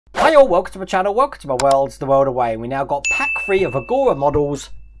Hey all, welcome to my channel, welcome to my world, it's the world away, and we now got pack 3 of Agora Models,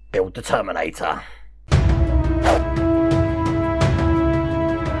 Build the Terminator.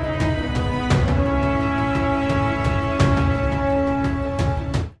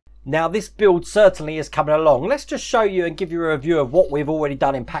 Now this build certainly is coming along. Let's just show you and give you a review of what we've already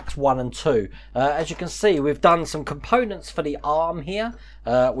done in packs 1 and 2. As you can see, we've done some components for the arm here.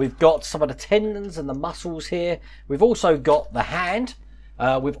 We've got some of the tendons and the muscles here. We've also got the hand.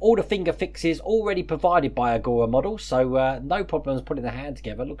 With all the finger fixes already provided by Agora Models, so no problems putting the hand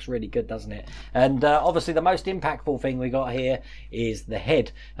together. It looks really good, doesn't it? And obviously the most impactful thing we got here is the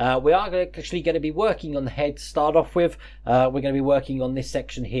head. We are actually going to be working on the head to start off with. We're going to be working on this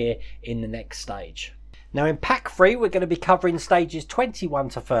section here in the next stage. Now in pack 3 we're going to be covering stages 21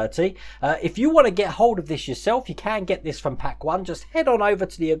 to 30. If you want to get hold of this yourself, you can get this from pack 1. Just head on over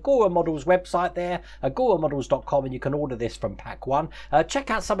to the Agora Models website there, agoramodels.com, and you can order this from pack 1.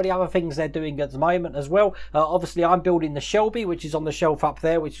 Check out some of the other things they're doing at the moment as well. Obviously I'm building the Shelby, which is on the shelf up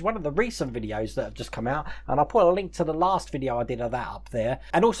there, which is one of the recent videos that have just come out, and I'll put a link to the last video I did of that up there.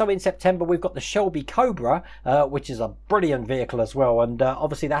 And also in September we've got the Shelby Cobra, which is a brilliant vehicle as well, and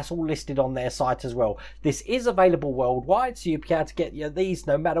obviously that's all listed on their site as well. This is available worldwide, so you'll be able to get these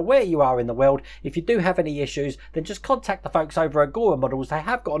no matter where you are in the world. If you do have any issues, then just contact the folks over at Agora Models. They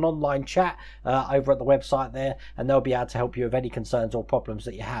have got an online chat over at the website there, and they'll be able to help you with any concerns or problems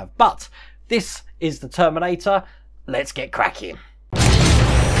that you have. But this is the Terminator. Let's get cracking.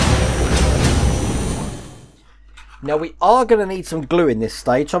 Now we are going to need some glue in this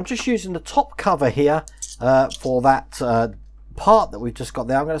stage. So I'm just using the top cover here for that part that we've just got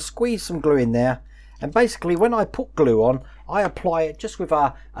there. I'm going to squeeze some glue in there. And basically when I put glue on, I apply it just with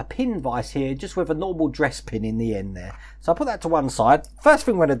a pin vise here, just with a normal dress pin in the end there. So I'll put that to one side. First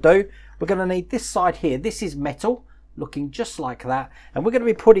thing we're going to do, we're going to need this side here. This is metal, looking just like that. And we're going to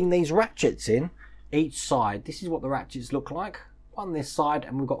be putting these ratchets in each side. This is what the ratchets look like. One this side,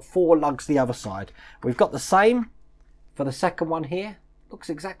 and we've got 4 lugs the other side. We've got the same for the second one here.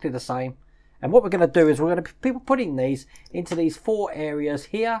 Looks exactly the same. And what we're going to do is we're going to be putting these into these 4 areas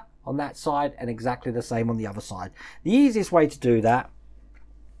here, on that side, and exactly the same on the other side. The easiest way to do that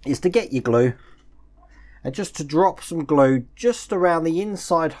is to get your glue and just to drop some glue just around the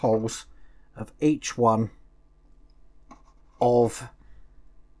inside holes of each one of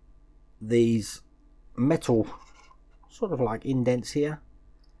these metal sort of like indents here,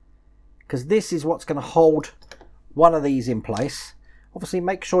 because this is what's going to hold one of these in place. Obviously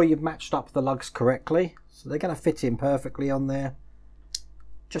make sure you've matched up the lugs correctly, so they're going to fit in perfectly on there.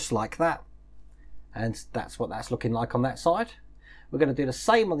 Just like that, and that's what that's looking like on that side. We're going to do the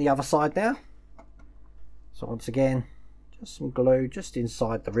same on the other side now. So once again, just some glue just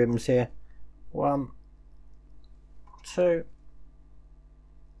inside the rims here. 1, 2,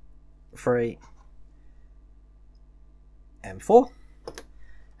 3, and 4,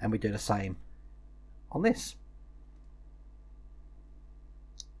 and we do the same on this.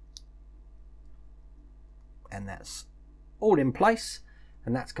 And that's all in place.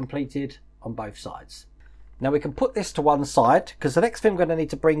 And that's completed on both sides. Now we can put this to one side, because the next thing we're going to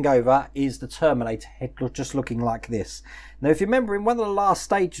need to bring over is the Terminator head, just looking like this. Now if you remember, in one of the last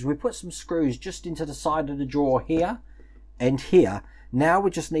stages we put some screws just into the side of the drawer here and here. Now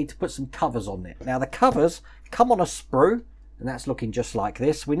we just need to put some covers on it. Now the covers come on a sprue, and that's looking just like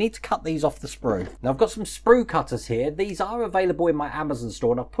this. We need to cut these off the sprue. Now I've got some sprue cutters here. These are available in my Amazon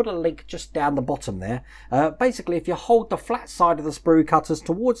store, and I've put a link just down the bottom there. Basically, if you hold the flat side of the sprue cutters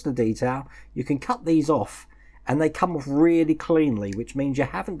towards the detail, you can cut these off, and they come off really cleanly, which means you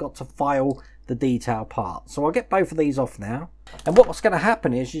haven't got to file the detail part. So I'll get both of these off now. And what's going to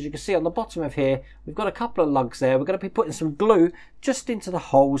happen is, as you can see on the bottom of here, we've got a couple of lugs there. We're going to be putting some glue just into the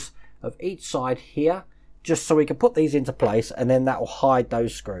holes of each side here, just so we can put these into place, and then that will hide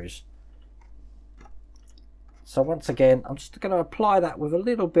those screws. So once again, I'm just going to apply that with a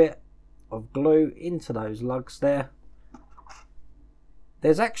little bit of glue into those lugs there.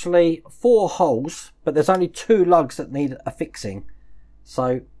 There's actually 4 holes, but there's only 2 lugs that need affixing.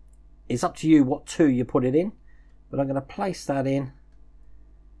 So it's up to you what 2 you put it in. But I'm going to place that in,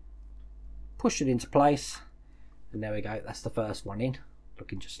 push it into place, and there we go. That's the first one in,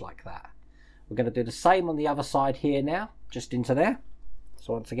 looking just like that. We're going to do the same on the other side here now, just into there.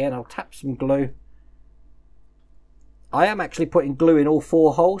 So once again, I'll tap some glue. I am actually putting glue in all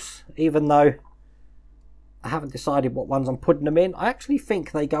 4 holes, even though I haven't decided what ones I'm putting them in. I actually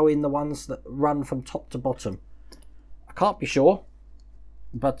think they go in the ones that run from top to bottom. I can't be sure,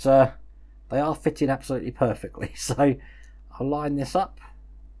 but they are fitting absolutely perfectly. So I'll line this up,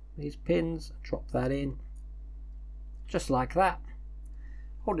 these pins, drop that in, just like that.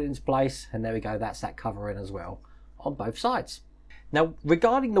 hold it into place, and there we go, that's that covering as well on both sides. Now,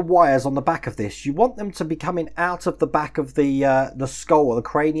 regarding the wires on the back of this, you want them to be coming out of the back of the skull or the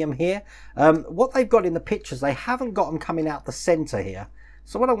cranium here. What they've got in the pictures, they haven't got them coming out the center here.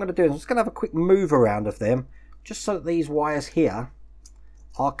 So what I'm going to do is I'm just going to have a quick move around of them, just so that these wires here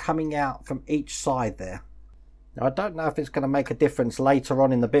are coming out from each side there. Now, I don't know if it's going to make a difference later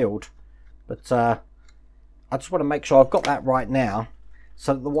on in the build, but I just want to make sure I've got that right now,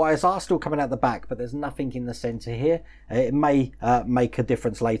 so that the wires are still coming out the back, but there's nothing in the center here. It may make a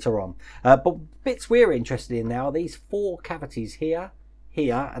difference later on. But bits we're interested in now are these 4 cavities here,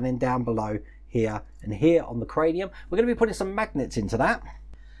 here, and then down below here and here on the cranium. We're going to be putting some magnets into that.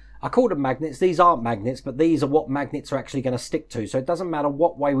 I call them magnets. These aren't magnets, but these are what magnets are actually going to stick to. So it doesn't matter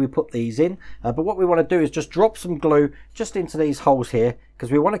what way we put these in. But what we want to do is just drop some glue just into these holes here,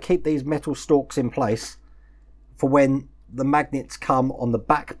 because we want to keep these metal stalks in place for when the magnets come on the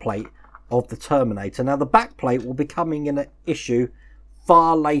back plate of the Terminator. Now, the back plate will be coming in an issue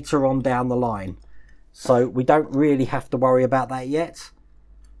far later on down the line, so we don't really have to worry about that yet.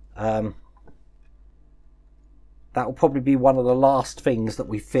 That will probably be one of the last things that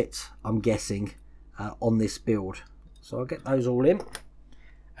we fit, I'm guessing, on this build. So I'll get those all in,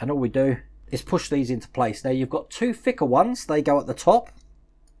 and all we do is push these into place. Now, you've got 2 thicker ones, they go at the top,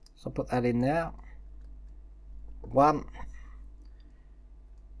 so I'll put that in now. 1,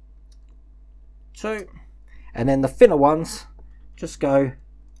 2, and then the thinner ones just go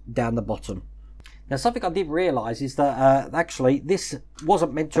down the bottom. Now, something I did realise is that actually this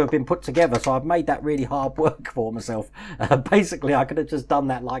wasn't meant to have been put together, so I've made that really hard work for myself. Basically, I could have just done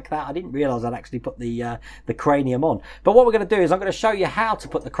that like that. I didn't realise I'd actually put the cranium on. But what we're going to do is I'm going to show you how to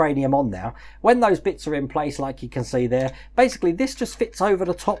put the cranium on now. When those bits are in place, like you can see there, basically this just fits over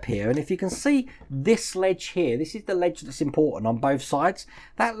the top here. And if you can see this ledge here, this is the ledge that's important on both sides.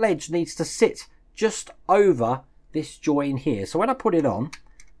 That ledge needs to sit just over this join here. So when I put it on,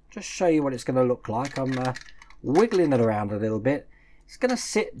 just show you what it's going to look like. I'm wiggling it around a little bit. It's going to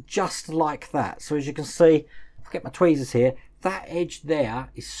sit just like that. So as you can see, if I get my tweezers here, that edge there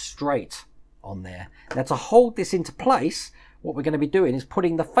is straight on there. Now, to hold this into place, what we're going to be doing is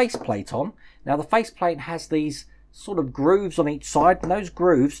putting the faceplate on. Now, the faceplate has these sort of grooves on each side, and those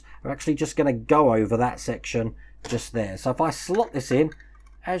grooves are actually just going to go over that section just there. So if I slot this in,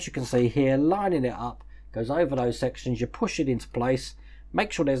 as you can see here, lining it up, goes over those sections, you push it into place.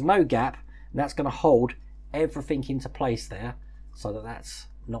 Make sure there's no gap, and that's going to hold everything into place there, so that that's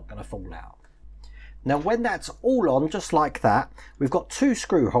not going to fall out. Now, when that's all on just like that, we've got 2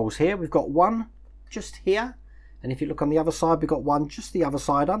 screw holes here. We've got one just here, and if you look on the other side, we've got one just the other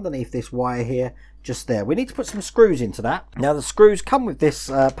side underneath this wire here, just there. We need to put some screws into that. Now, the screws come with this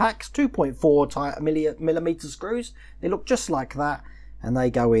pack, 2.4 millimeter screws. They look just like that, and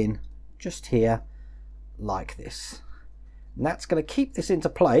they go in just here like this. And that's going to keep this into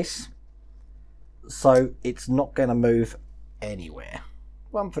place, so it's not going to move anywhere.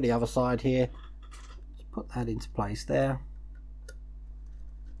 One for the other side here. Just put that into place there.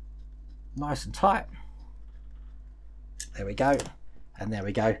 Nice and tight. There we go. And there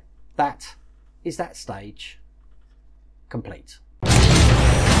we go. That is that stage complete.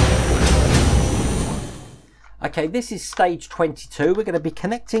 Okay, this is stage 22. We're going to be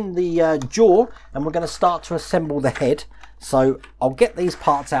connecting the jaw, and we're going to start to assemble the head. So I'll get these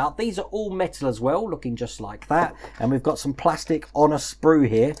parts out. These are all metal as well, looking just like that. And we've got some plastic on a sprue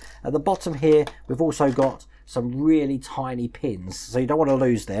here. At the bottom here, we've also got some really tiny pins, so you don't want to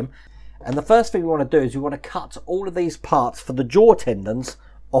lose them. And the first thing we want to do is we want to cut all of these parts for the jaw tendons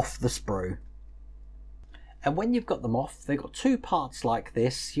off the sprue. And when you've got them off, they've got 2 parts like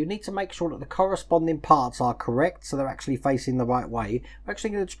this. You need to make sure that the corresponding parts are correct, so they're actually facing the right way. We're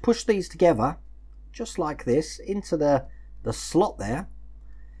actually going to push these together, just like this, into the slot there.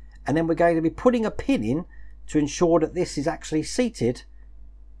 And then we're going to be putting a pin in to ensure that this is actually seated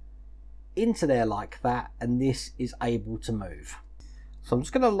into there like that, and this is able to move. So I'm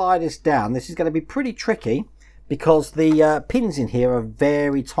just going to lie this down. This is going to be pretty tricky, because the pins in here are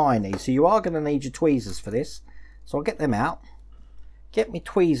very tiny, so you are going to need your tweezers for this. So I'll get them out, get my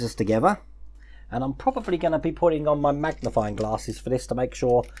tweezers together, and I'm probably going to be putting on my magnifying glasses for this to make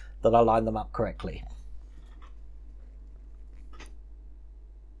sure that I line them up correctly.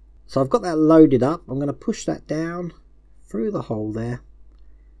 So I've got that loaded up. I'm going to push that down through the hole there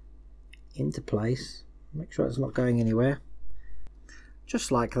into place. Make sure it's not going anywhere.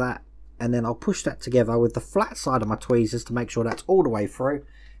 Just like that. And then I'll push that together with the flat side of my tweezers to make sure that's all the way through.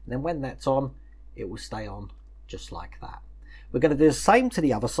 And then when that's on, it will stay on just like that. We're going to do the same to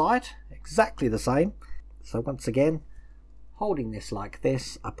the other side, exactly the same. So once again, holding this like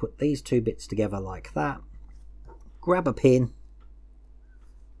this, I put these two bits together like that, grab a pin,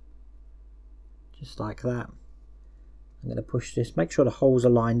 just like that. I'm going to push this, make sure the holes are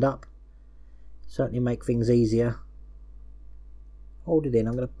lined up, certainly make things easier. Hold it in,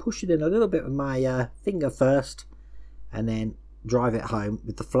 I'm going to push it in a little bit with my finger first, and then drive it home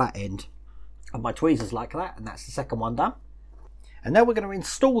with the flat end of my tweezers like that, and that's the second one done. And now we're going to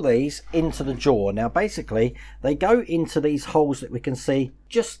install these into the jaw. Now basically they go into these holes that we can see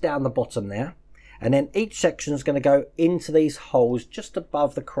just down the bottom there, and then each section is going to go into these holes just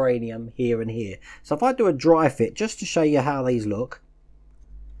above the cranium here and here. So if I do a dry fit just to show you how these look,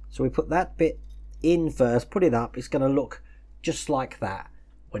 so we put that bit in first, put it up, it's going to look just like that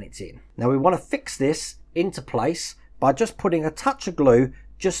when it's in. Now we want to fix this into place by just putting a touch of glue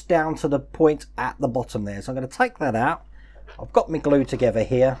just down to the point at the bottom there. So I'm going to take that out. I've got my glue together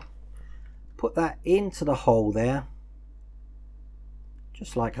here, put that into the hole there,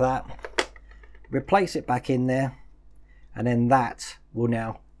 just like that, replace it back in there, and then that will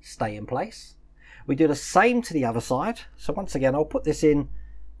now stay in place. We do the same to the other side. So once again, I'll put this in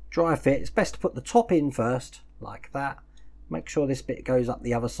dry fit. It's best to put the top in first, like that. Make sure this bit goes up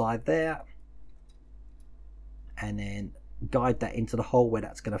the other side there, and then guide that into the hole where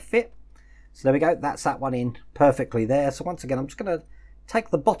that's going to fit. So there we go, that's that one in perfectly there. So once again, I'm just going to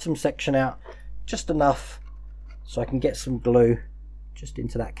take the bottom section out just enough so I can get some glue just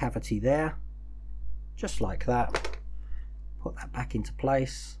into that cavity there, just like that. Put that back into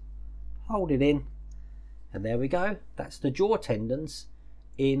place, hold it in, and there we go. That's the jaw tendons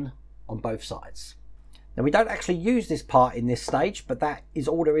in on both sides. Now we don't actually use this part in this stage, but that is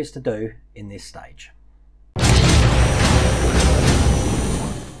all there is to do in this stage.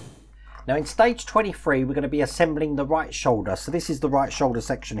 Now in stage 23 we're going to be assembling the right shoulder. So this is the right shoulder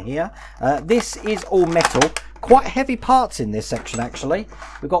section here. This is all metal, quite heavy parts in this section actually.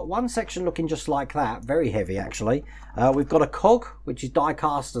 We've got one section looking just like that, very heavy actually. We've got a cog which is die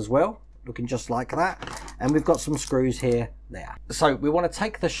cast as well, looking just like that, and we've got some screws here there. So we want to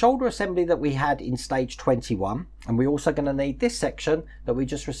take the shoulder assembly that we had in stage 21, and we're also going to need this section that we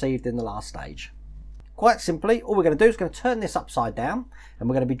just received in the last stage. Quite simply, all we're going to do is going to turn this upside down, and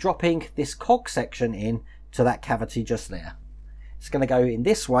we're going to be dropping this cog section in to that cavity just there. It's going to go in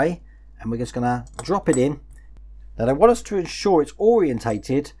this way, and we're just going to drop it in. Now I want us to ensure it's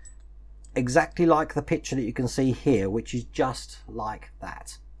orientated exactly like the picture that you can see here, which is just like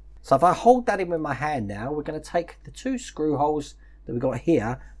that. So if I hold that in with my hand now, we're going to take the two screw holes that we've got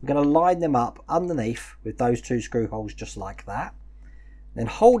here, we're going to line them up underneath with those two screw holes just like that. Then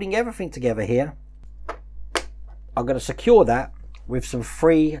holding everything together here, I'm going to secure that with some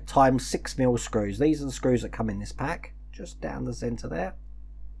 3x6mm screws. These are the screws that come in this pack, just down the center there.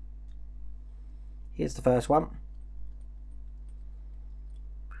 Here's the first one.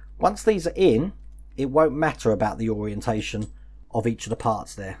 Once these are in, it won't matter about the orientation of each of the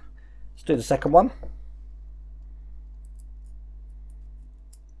parts there. Let's do the second one.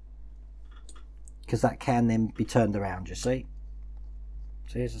 Because that can then be turned around, you see.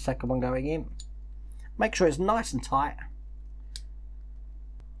 So here's the second one going in. Make sure it's nice and tight.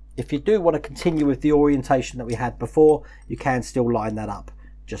 If you do want to continue with the orientation that we had before, you can still line that up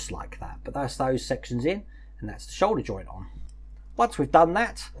just like that. But that's those sections in, and that's the shoulder joint on. Once we've done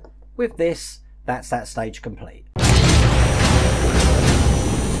that, with this, that's that stage complete.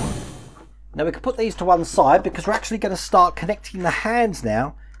 Now we can put these to one side because we're actually going to start connecting the hands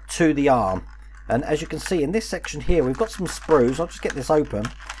now to the arm. And as you can see in this section here, we've got some sprues. I'll just get this open.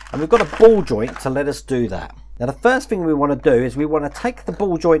 And we've got a ball joint to let us do that. Now the first thing we want to do is we want to take the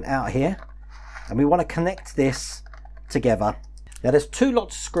ball joint out here, and we want to connect this together. Now there's two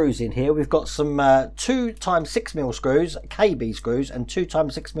lots of screws in here. We've got some 2x6mm screws, KB screws, and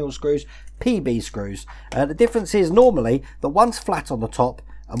 2x6mm screws, PB screws. The difference is normally that one's flat on the top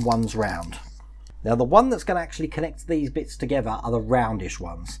and one's round. Now the one that's going to actually connect these bits together are the roundish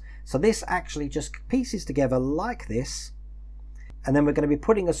ones. So this actually just pieces together like this, and then we're going to be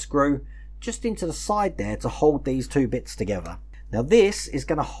putting a screw just into the side there to hold these two bits together. Now this is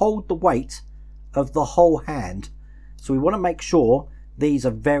going to hold the weight of the whole hand, so we want to make sure these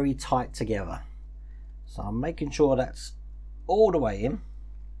are very tight together. So I'm making sure that's all the way in,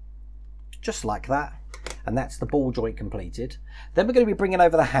 just like that, and that's the ball joint completed. Then we're going to be bringing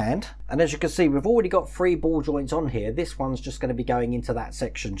over the hand, and as you can see, we've already got 3 ball joints on here. This one's just going to be going into that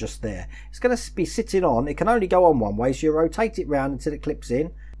section just there. It's going to be sitting on, it can only go on one way, so you rotate it round until it clips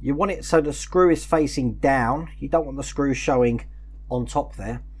in. You want it so the screw is facing down. You don't want the screw showing on top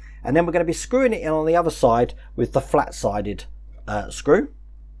there. And then we're going to be screwing it in on the other side with the flat-sided screw.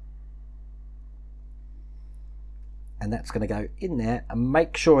 and that's going to go in there, and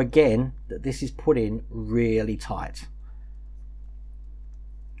make sure again that this is put in really tight.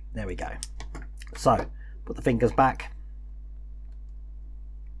 There we go. So put the fingers back,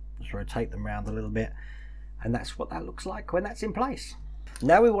 just rotate them around a little bit, and that's what that looks like when that's in place.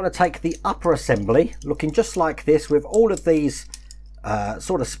 Now we want to take the upper assembly looking just like this, with all of these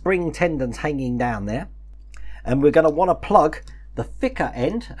sort of spring tendons hanging down there, and we're going to want to plug the thicker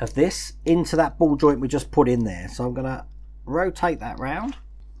end of this into that ball joint we just put in there. So I'm going to rotate that round,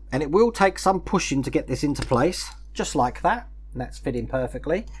 and it will take some pushing to get this into place, just like that, and that's fitting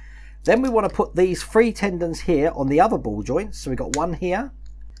perfectly. Then we want to put these 3 tendons here on the other ball joints. So we've got one here.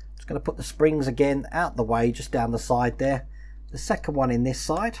 Just going to put the springs again out the way, just down the side there. The second one in this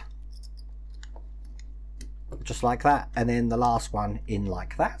side, just like that, and then the last one in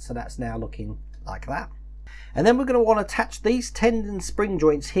like that. So that's now looking like that. And then we're going to want to attach these tendon spring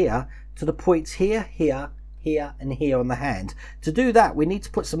joints here to the points here, here, here, and here on the hand. To do that, we need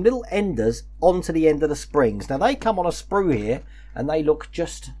to put some little enders onto the end of the springs. Now they come on a sprue here, and they look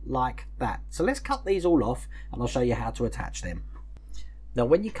just like that. So let's cut these all off, and I'll show you how to attach them. Now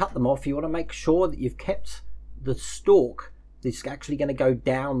when you cut them off, you want to make sure that you've kept the stalk that's actually going to go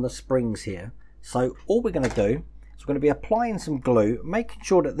down the springs here. So all we're going to do, we're going to be applying some glue, making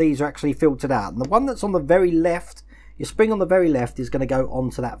sure that these are actually filtered out. And the one that's on the very left, your spring on the very left, is going to go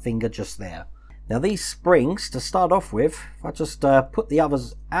onto that finger just there. Now these springs, to start off with, if I just put the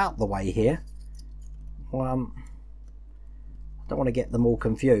others out the way here, I don't want to get them all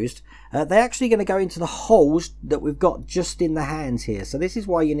confused. They're actually going to go into the holes that we've got just in the hands here. So this is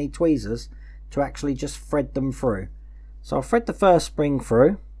why you need tweezers to actually just thread them through. So I'll thread the first spring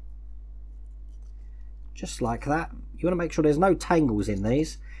through, just like that. You want to make sure there's no tangles in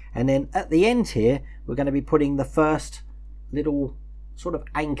these, and then at the end here we're going to be putting the first little sort of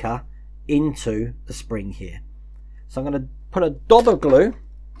anchor into the spring here. So I'm going to put a dot of glue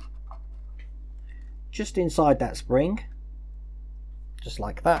just inside that spring, just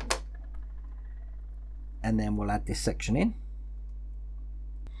like that, and then we'll add this section in.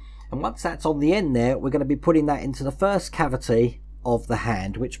 And once that's on the end there, we're going to be putting that into the first cavity of the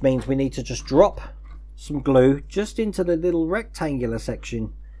hand, which means we need to just drop some glue just into the little rectangular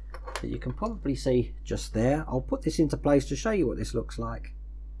section that you can probably see just there. I'll put this into place to show you what this looks like.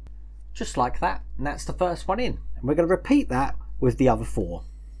 Just like that, and that's the first one in. And we're going to repeat that with the other 4.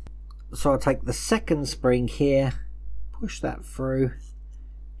 So I'll take the second spring here, push that through,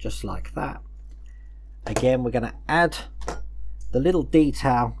 just like that. Again, we're going to add the little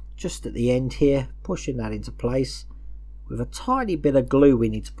detail just at the end here, pushing that into place with a tiny bit of glue we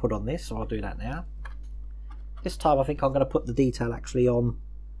need to put on this, so I'll do that now. This time I think I'm going to put the detail actually on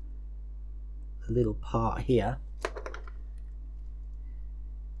the little part here.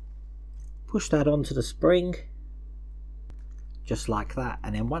 Push that onto the spring, just like that,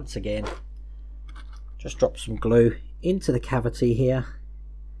 and then once again just drop some glue into the cavity here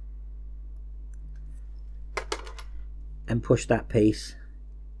and push that piece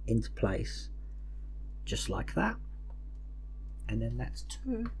into place, just like that, and then that's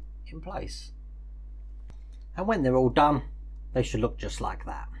 2 in place. And when they're all done, they should look just like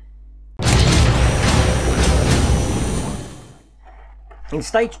that. In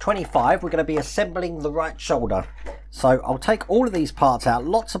stage 25, we're going to be assembling the right shoulder. So I'll take all of these parts out,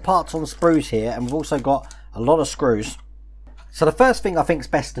 lots of parts on sprues here, and we've also got a lot of screws. So the first thing I think is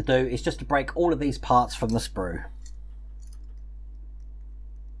best to do is just to break all of these parts from the sprue.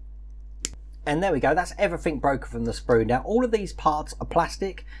 And there we go, that's everything broken from the sprue. Now all of these parts are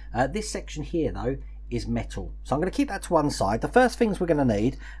plastic. This section here though is metal. So I'm going to keep that to one side. The first things we're going to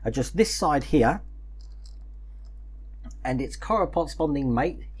need are just this side here and its corresponding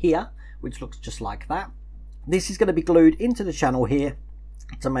mate here, which looks just like that. This is going to be glued into the channel here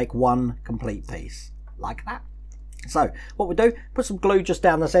to make one complete piece, like that. So what we'll do, put some glue just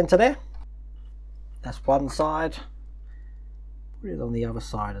down the center there. That's one side. Put it on the other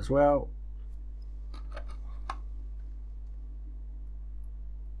side as well.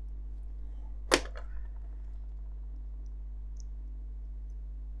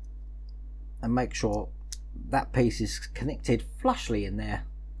 And make sure that piece is connected flushly in there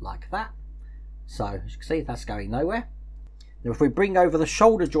like that. So as you can see, that's going nowhere. Now if we bring over the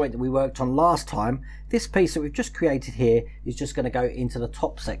shoulder joint that we worked on last time, this piece that we've just created here is just going to go into the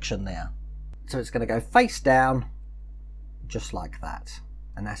top section there. So it's going to go face down just like that,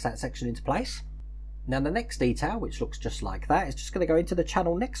 and that's that section into place. Now the next detail, which looks just like that, is just going to go into the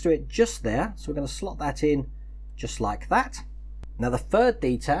channel next to it just there. So we're going to slot that in just like that. Now the third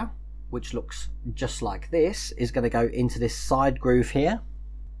detail, which looks just like this, is going to go into this side groove here.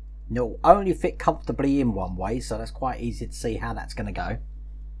 It'll only fit comfortably in one way, so that's quite easy to see how that's going to go.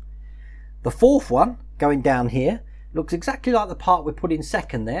 The fourth one going down here looks exactly like the part we put in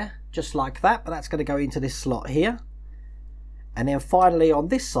second there, just like that, but that's going to go into this slot here. And then finally on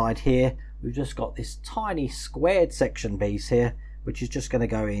this side here, we've just got this tiny squared section piece here, which is just going to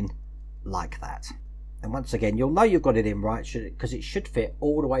go in like that. And once again, you'll know you've got it in right because it should fit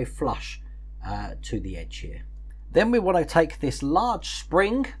all the way flush to the edge here. Then we want to take this large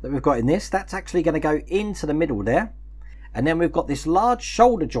spring that we've got in this, that's actually going to go into the middle there. And then we've got this large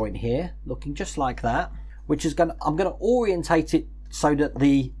shoulder joint here, looking just like that, which is I'm going to orientate it so that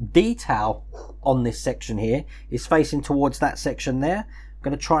the detail on this section here is facing towards that section there. I'm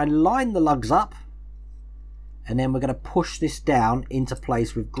going to try and line the lugs up, and then we're going to push this down into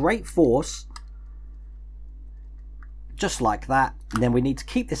place with great force, just like that. And then we need to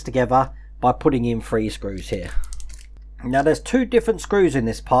keep this together by putting in 3 screws here. Now there's 2 different screws in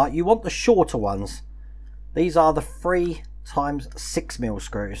this part. You want the shorter ones. These are the 3 times 6mm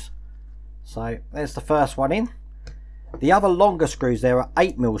screws. So there's the first one in. The other longer screws there are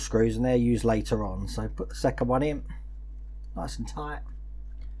 8mm screws, and they're used later on. So put the second one in, nice and tight.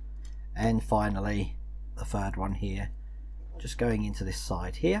 And finally the third one here, just going into this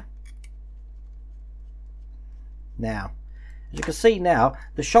side here. Now, as you can see now,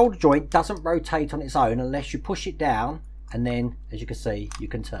 the shoulder joint doesn't rotate on its own unless you push it down, and then, as you can see, you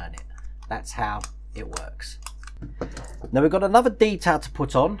can turn it. That's how it works. Now we've got another detail to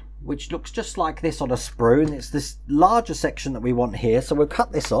put on, which looks just like this on a sprue, and it's this larger section that we want here. So we'll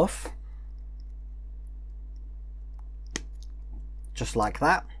cut this off, just like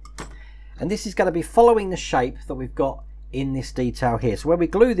that. And this is going to be following the shape that we've got in this detail here. So when we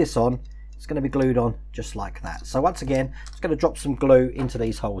glue this on, it's going to be glued on just like that. So once again, it's going to drop some glue into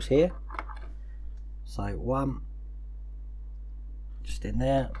these holes here. So 1, just in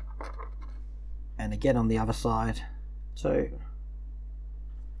there, and again on the other side, 2,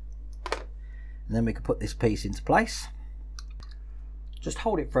 and then we can put this piece into place. Just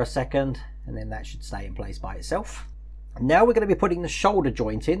hold it for a second, and then that should stay in place by itself. Now we're going to be putting the shoulder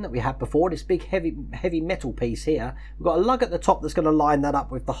joint in that we had before, this big heavy metal piece here. We've got a lug at the top that's going to line that up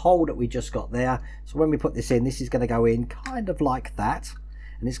with the hole that we just got there. So when we put this in, this is going to go in kind of like that,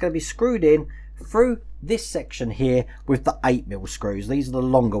 and it's going to be screwed in through this section here with the 8mm screws. These are the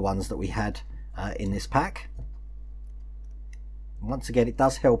longer ones that we had in this pack. Once again, it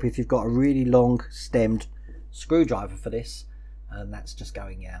does help if you've got a really long stemmed screwdriver for this, and that's just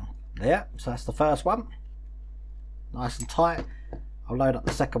going down there. So that's the first one, nice and tight. I'll load up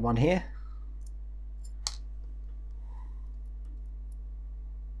the second one here.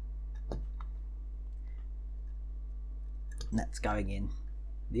 And that's going in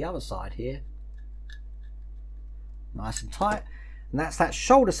the other side here, nice and tight. And that's that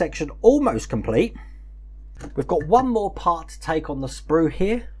shoulder section almost complete. We've got one more part to take on the sprue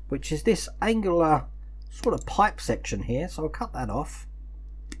here, which is this angular sort of pipe section here. So I'll cut that off.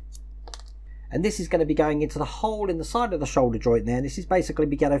 And this is going to be going into the hole in the side of the shoulder joint there. And this is basically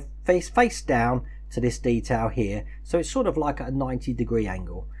going to face down to this detail here. So it's sort of like at a 90-degree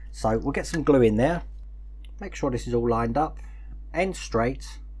angle. So we'll get some glue in there. Make sure this is all lined up and straight.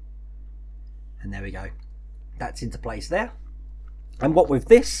 And there we go. That's into place there. And what with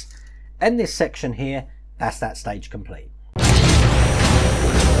this and this section here, that's that stage complete.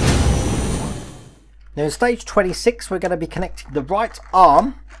 Now in stage 26, we're going to be connecting the right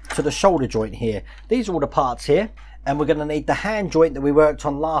arm to the shoulder joint here. These are all the parts here, and we're going to need the hand joint that we worked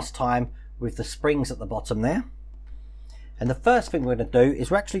on last time with the springs at the bottom there. And the first thing we're going to do is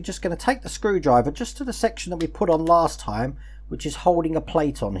we're actually just going to take the screwdriver just to the section that we put on last time, which is holding a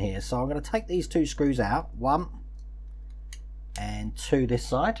plate on here. So I'm going to take these 2 screws out, 1 and 2 this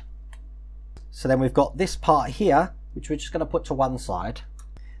side. So then we've got this part here, which we're just going to put to one side.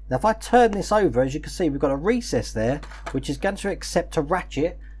 Now if I turn this over, as you can see, we've got a recess there, which is going to accept a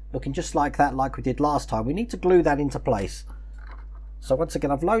ratchet, looking just like that, like we did last time. We need to glue that into place. So once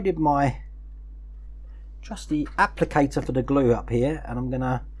again, I've loaded my trusty applicator for the glue up here, and I'm going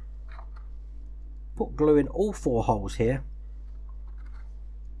to put glue in all 4 holes here.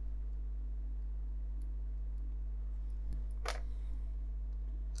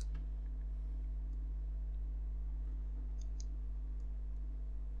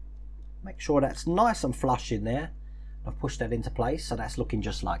 Make sure that's nice and flush in there. I've pushed that into place, so that's looking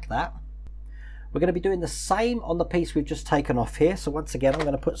just like that. We're going to be doing the same on the piece we've just taken off here. So once again, I'm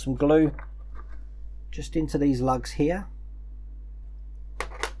going to put some glue just into these lugs here.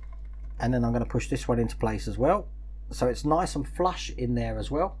 And then I'm going to push this one into place as well. So it's nice and flush in there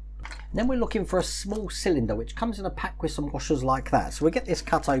as well. And then we're looking for a small cylinder which comes in a pack with some washers like that. So we get this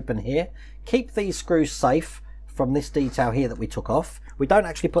cut open here, keep these screws safe from this detail here that we took off. We don't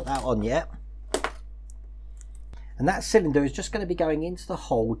actually put that on yet. And that cylinder is just going to be going into the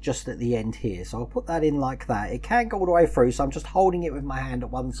hole just at the end here. So I'll put that in like that. It can go all the way through, so I'm just holding it with my hand at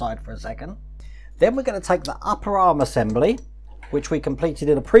one side for a second. Then we're going to take the upper arm assembly, which we completed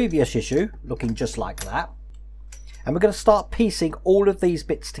in a previous issue, looking just like that. And we're going to start piecing all of these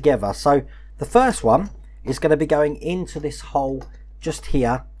bits together. So the first one is going to be going into this hole just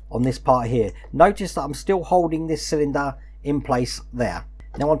here on this part here. Notice that I'm still holding this cylinder in place there.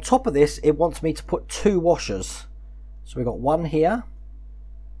 Now on top of this, it wants me to put 2 washers. So we've got one here,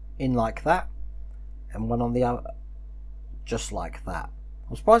 in like that, and one on the other, just like that.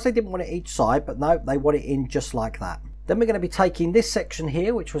 I'm surprised they didn't want it each side, but no, they want it in just like that. Then we're going to be taking this section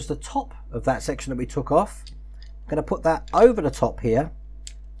here, which was the top of that section that we took off. I'm going to put that over the top here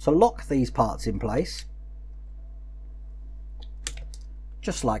to lock these parts in place.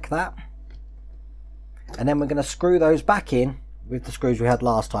 Just like that. And then we're going to screw those back in with the screws we had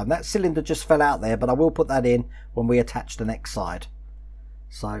last time. That cylinder just fell out there, but I will put that in when we attach the next side.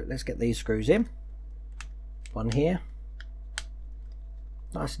 So let's get these screws in. One here,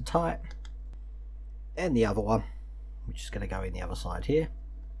 nice and tight, and the other one, which is going to go in the other side here.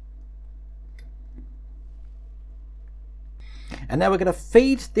 And now we're going to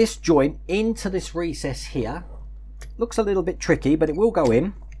feed this joint into this recess here. Looks a little bit tricky, but it will go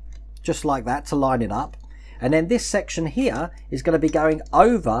in just like that to line it up. And then this section here is going to be going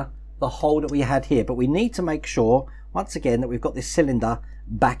over the hole that we had here. But we need to make sure, once again, that we've got this cylinder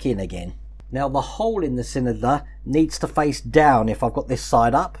back in again. Now the hole in the cylinder needs to face down if I've got this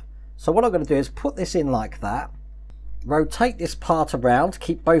side up. So what I'm going to do is put this in like that. Rotate this part around,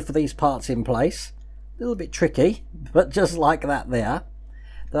 keep both of these parts in place. A little bit tricky, but just like that there.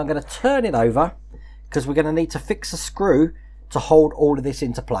 Then I'm going to turn it over because we're going to need to fix a screw to hold all of this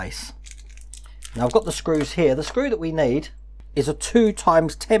into place. Now I've got the screws here. The screw that we need is a 2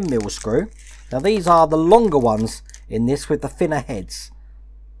 times 10mm screw. Now these are the longer ones in this with the thinner heads,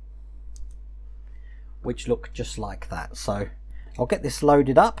 which look just like that. So I'll get this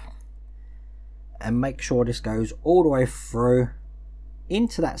loaded up and make sure this goes all the way through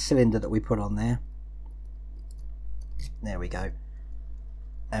into that cylinder that we put on there. There we go.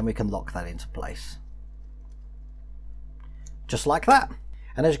 And we can lock that into place. Just like that.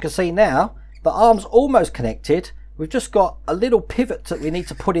 And as you can see now, the arm's almost connected. We've just got a little pivot that we need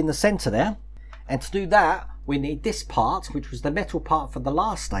to put in the center there. And to do that, we need this part, which was the metal part for the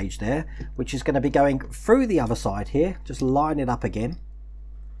last stage there, which is going to be going through the other side here. Just line it up again,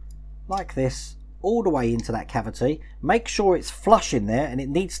 like this, all the way into that cavity. Make sure it's flush in there and it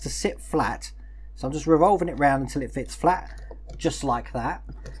needs to sit flat. So I'm just revolving it round until it fits flat, just like that.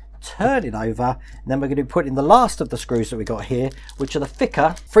 Turn it over, and then we're going to be putting the last of the screws that we got here, which are the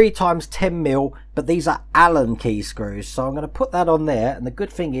thicker 3 times 10mm, but these are Allen key screws. So I'm going to put that on there, and the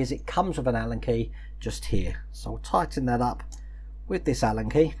good thing is it comes with an Allen key just here. So I'll tighten that up with this Allen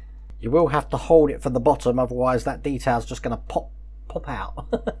key. You will have to hold it from the bottom, otherwise that detail's just going to pop out.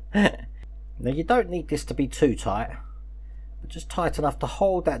 Now you don't need this to be too tight, but just tight enough to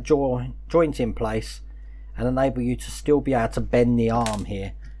hold that joint in place and enable you to still be able to bend the arm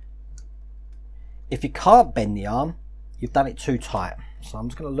here. If you can't bend the arm, you've done it too tight. So I'm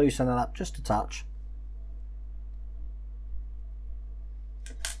just going to loosen it up just a touch.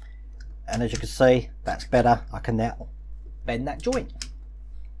 And as you can see, that's better. I can now bend that joint.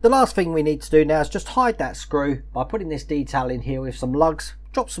 The last thing we need to do now is just hide that screw by putting this detail in here with some lugs.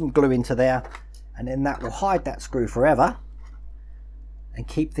 Drop some glue into there, and then that will hide that screw forever and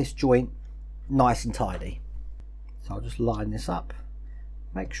keep this joint nice and tidy. So I'll just line this up.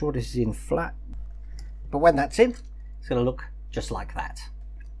 Make sure this is in flat. But when that's in, it's going to look just like that.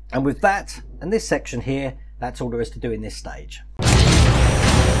 And with that and this section here, that's all there is to do in this stage.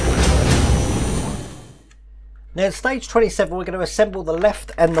 Now in stage 27, we're going to assemble the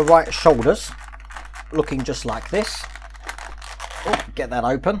left and the right shoulders, looking just like this. Oh, get that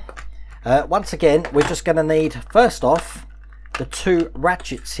open. Once again, we're just going to need, first off, the 2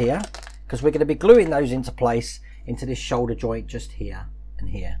 ratchets here, because we're going to be gluing those into place into this shoulder joint just here and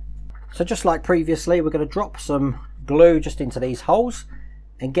here. So just like previously, we're going to drop some glue just into these holes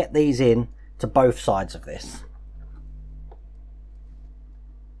and get these in to both sides of this.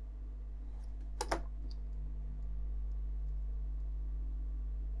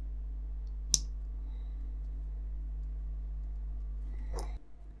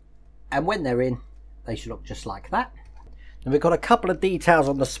 And when they're in, they should look just like that. And we've got a couple of details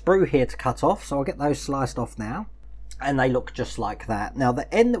on the sprue here to cut off, so I'll get those sliced off now. and they look just like that. Now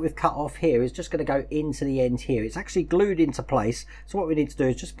the end that we've cut off here is just going to go into the end here. It's actually glued into place, so what we need to do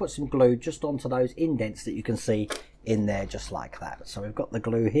is just put some glue just onto those indents that you can see in there, just like that. So we've got the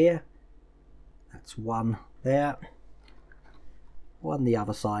glue here, that's one there, one the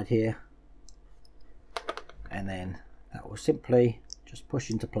other side here, and then that will simply just push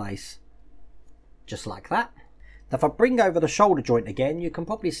into place just like that. Now if I bring over the shoulder joint again, you can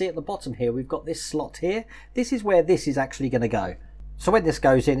probably see at the bottom here we've got this slot here. This is where this is actually going to go. So when this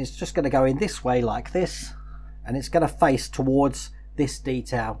goes in, it's just going to go in this way like this, and it's going to face towards this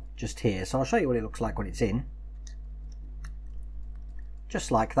detail just here. So I'll show you what it looks like when it's in. Just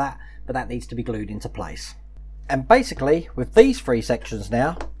like that, but that needs to be glued into place. And basically with these three sections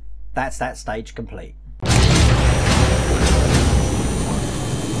now, that's that stage complete.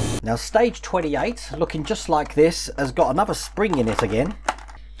 Now stage 28, looking just like this, has got another spring in it again.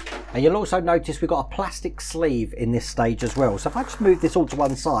 And you'll also notice we've got a plastic sleeve in this stage as well. So if I just move this all to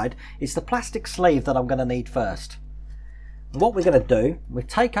one side, it's the plastic sleeve that I'm going to need first. And what we're going to do, we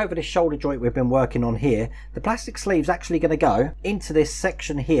take over this shoulder joint we've been working on here. The plastic sleeve's actually going to go into this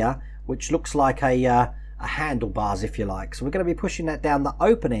section here, which looks like a handlebars, if you like. So we're going to be pushing that down the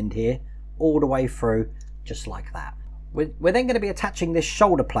open end here, all the way through, just like that. We're then going to be attaching this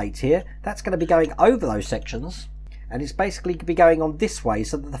shoulder plate here. That's going to be going over those sections, and it's basically going to be going on this way,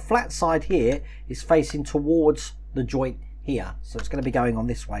 so that the flat side here is facing towards the joint here. So it's going to be going on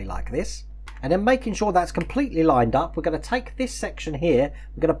this way like this. And then making sure that's completely lined up, we're going to take this section here,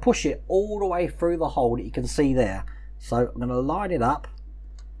 we're going to push it all the way through the hole that you can see there. So I'm going to line it up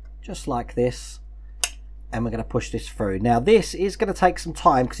just like this, and we're going to push this through. Now this is going to take some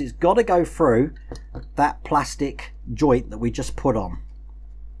time because it's got to go through that plastic joint that we just put on.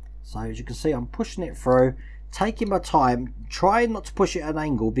 So as you can see, I'm pushing it through, taking my time, trying not to push it at an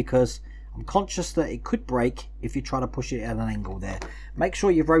angle because I'm conscious that it could break if you try to push it at an angle there. Make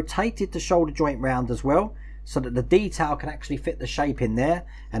sure you've rotated the shoulder joint round as well, so that the detail can actually fit the shape in there,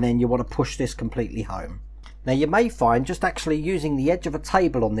 and then you want to push this completely home. Now you may find just actually using the edge of a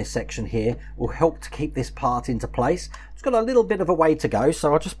table on this section here will help to keep this part into place. It's got a little bit of a way to go,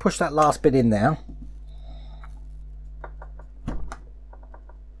 so I'll just push that last bit in now.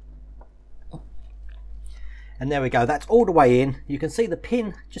 And there we go, that's all the way in. You can see the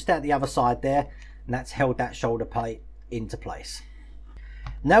pin just out the other side there, and that's held that shoulder plate into place.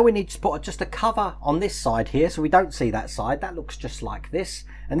 Now we need to put just a cover on this side here so we don't see that side. That looks just like this,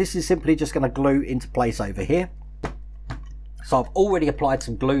 and this is simply just going to glue into place over here. So I've already applied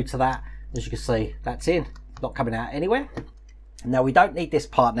some glue to that. As you can see, that's in, not coming out anywhere. Now we don't need this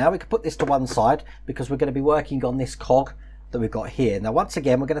part now. We can put this to one side because we're going to be working on this cog that we've got here. Now once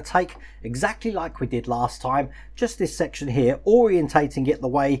again, we're going to take exactly like we did last time, just this section here, orientating it the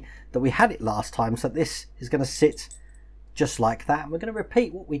way that we had it last time, so this is going to sit just like that, and we're going to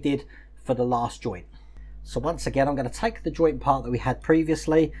repeat what we did for the last joint. So once again, I'm going to take the joint part that we had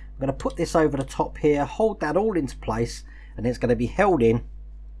previously, I'm going to put this over the top here, hold that all into place, and it's going to be held in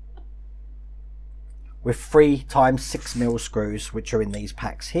with 3 times 6mm screws, which are in these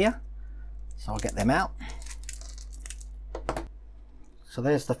packs here. So I'll get them out. So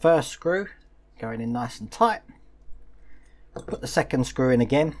there's the first screw going in nice and tight. Put the second screw in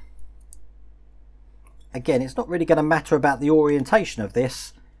again. Again, it's not really going to matter about the orientation of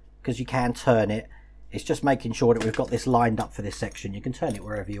this because you can turn it. It's just making sure that we've got this lined up for this section. You can turn it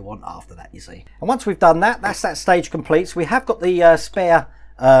wherever you want after that, you see. And once we've done that, that's that stage complete. So we have got the spare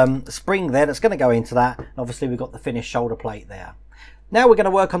spring there that's going to go into that. And obviously we've got the finished shoulder plate there. Now we're going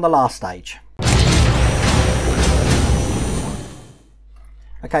to work on the last stage.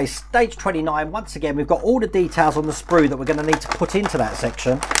 Okay, stage 29, once again, we've got all the details on the sprue that we're going to need to put into that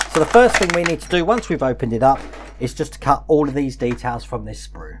section. So the first thing we need to do once we've opened it up is just to cut all of these details from this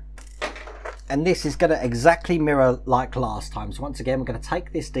sprue. And this is going to exactly mirror like last time. So once again, we're going to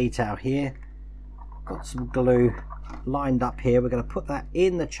take this detail here, got some glue lined up here. We're going to put that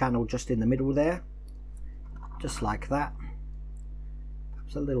in the channel just in the middle there, just like that.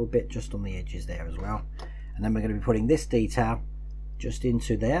 Perhaps a little bit just on the edges there as well. And then we're going to be putting this detail just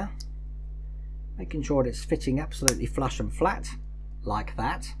into there, making sure that it's fitting absolutely flush and flat like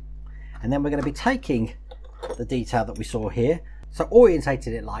that. And then we're going to be taking the detail that we saw here, so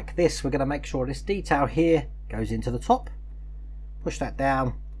orientated it like this. We're going to make sure this detail here goes into the top, push that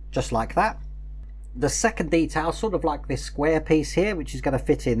down just like that. The second detail, sort of like this square piece here, which is going to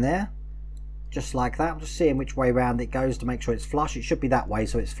fit in there just like that. I'm just seeing which way round it goes to make sure it's flush. It should be that way,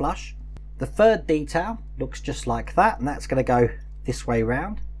 so it's flush. The third detail looks just like that, and that's going to go this way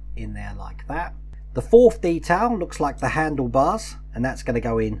round in there like that. The fourth detail looks like the handlebars, and that's going to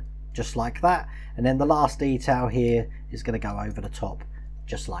go in just like that. and then the last detail here is going to go over the top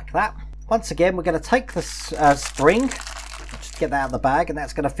just like that. Once again, we're going to take the spring, just get that out of the bag, and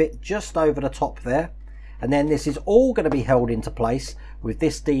that's going to fit just over the top there. And then this is all going to be held into place with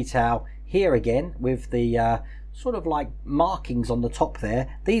this detail here again, with the sort of like markings on the top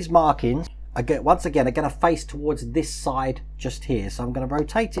there. These markings, once again, are going to face towards this side just here. So I'm going to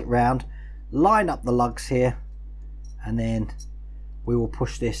rotate it round, line up the lugs here, and then we will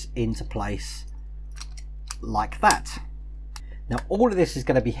push this into place like that. Now all of this is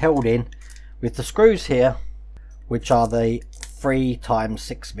going to be held in with the screws here, which are the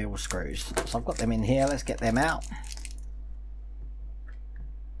 3x6mm screws. So I've got them in here. Let's get them out.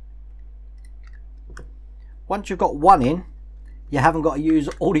 Once you've got one in, you haven't got to use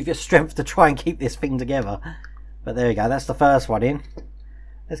all of your strength to try and keep this thing together. But there you go, that's the first one in.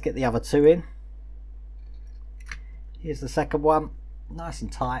 Let's get the other two in. Here's the second one, nice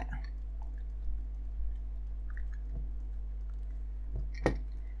and tight.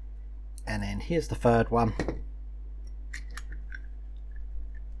 And then here's the third one.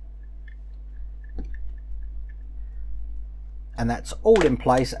 And that's all in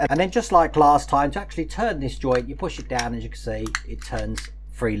place. And then just like last time, to actually turn this joint, you push it down, as you can see, it turns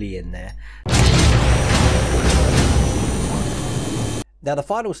freely in there. Now the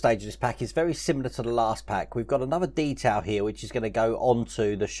final stage of this pack is very similar to the last pack. We've got another detail here which is going to go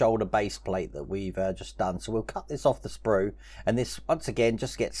onto the shoulder base plate that we've just done. So we'll cut this off the sprue, and this once again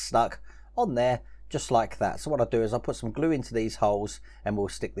just gets stuck on there just like that. So what I'll do is I'll put some glue into these holes and we'll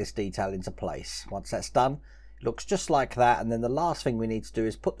stick this detail into place. Once that's done, it looks just like that. And then the last thing we need to do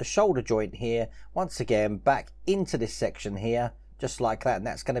is put the shoulder joint here once again back into this section here just like that, and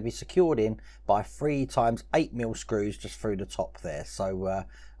that's going to be secured in by 3x8mm screws just through the top there. So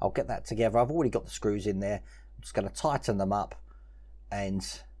I'll get that together. I've already got the screws in there. I'm just going to tighten them up, and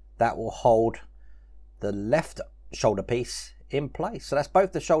that will hold the left shoulder piece in place. So that's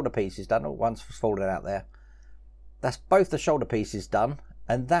both the shoulder pieces done. Oh, one's falling out there. That's both the shoulder pieces done,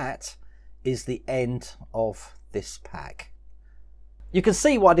 and that is the end of this pack. You can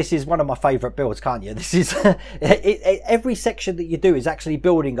see why this is one of my favourite builds, can't you? This is every section that you do is actually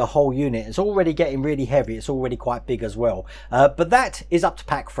building a whole unit. It's already getting really heavy. It's already quite big as well. But that is up to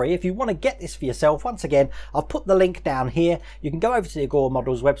pack 3. If you want to get this for yourself, once again, I've put the link down here. You can go over to the Agora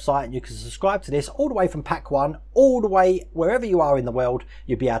Models website and you can subscribe to this all the way from pack 1, all the way wherever you are in the world,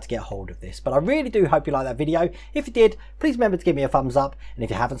 you'll be able to get hold of this. But I really do hope you like that video. If you did, please remember to give me a thumbs up. And if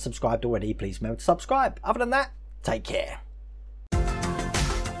you haven't subscribed already, please remember to subscribe. Other than that, take care.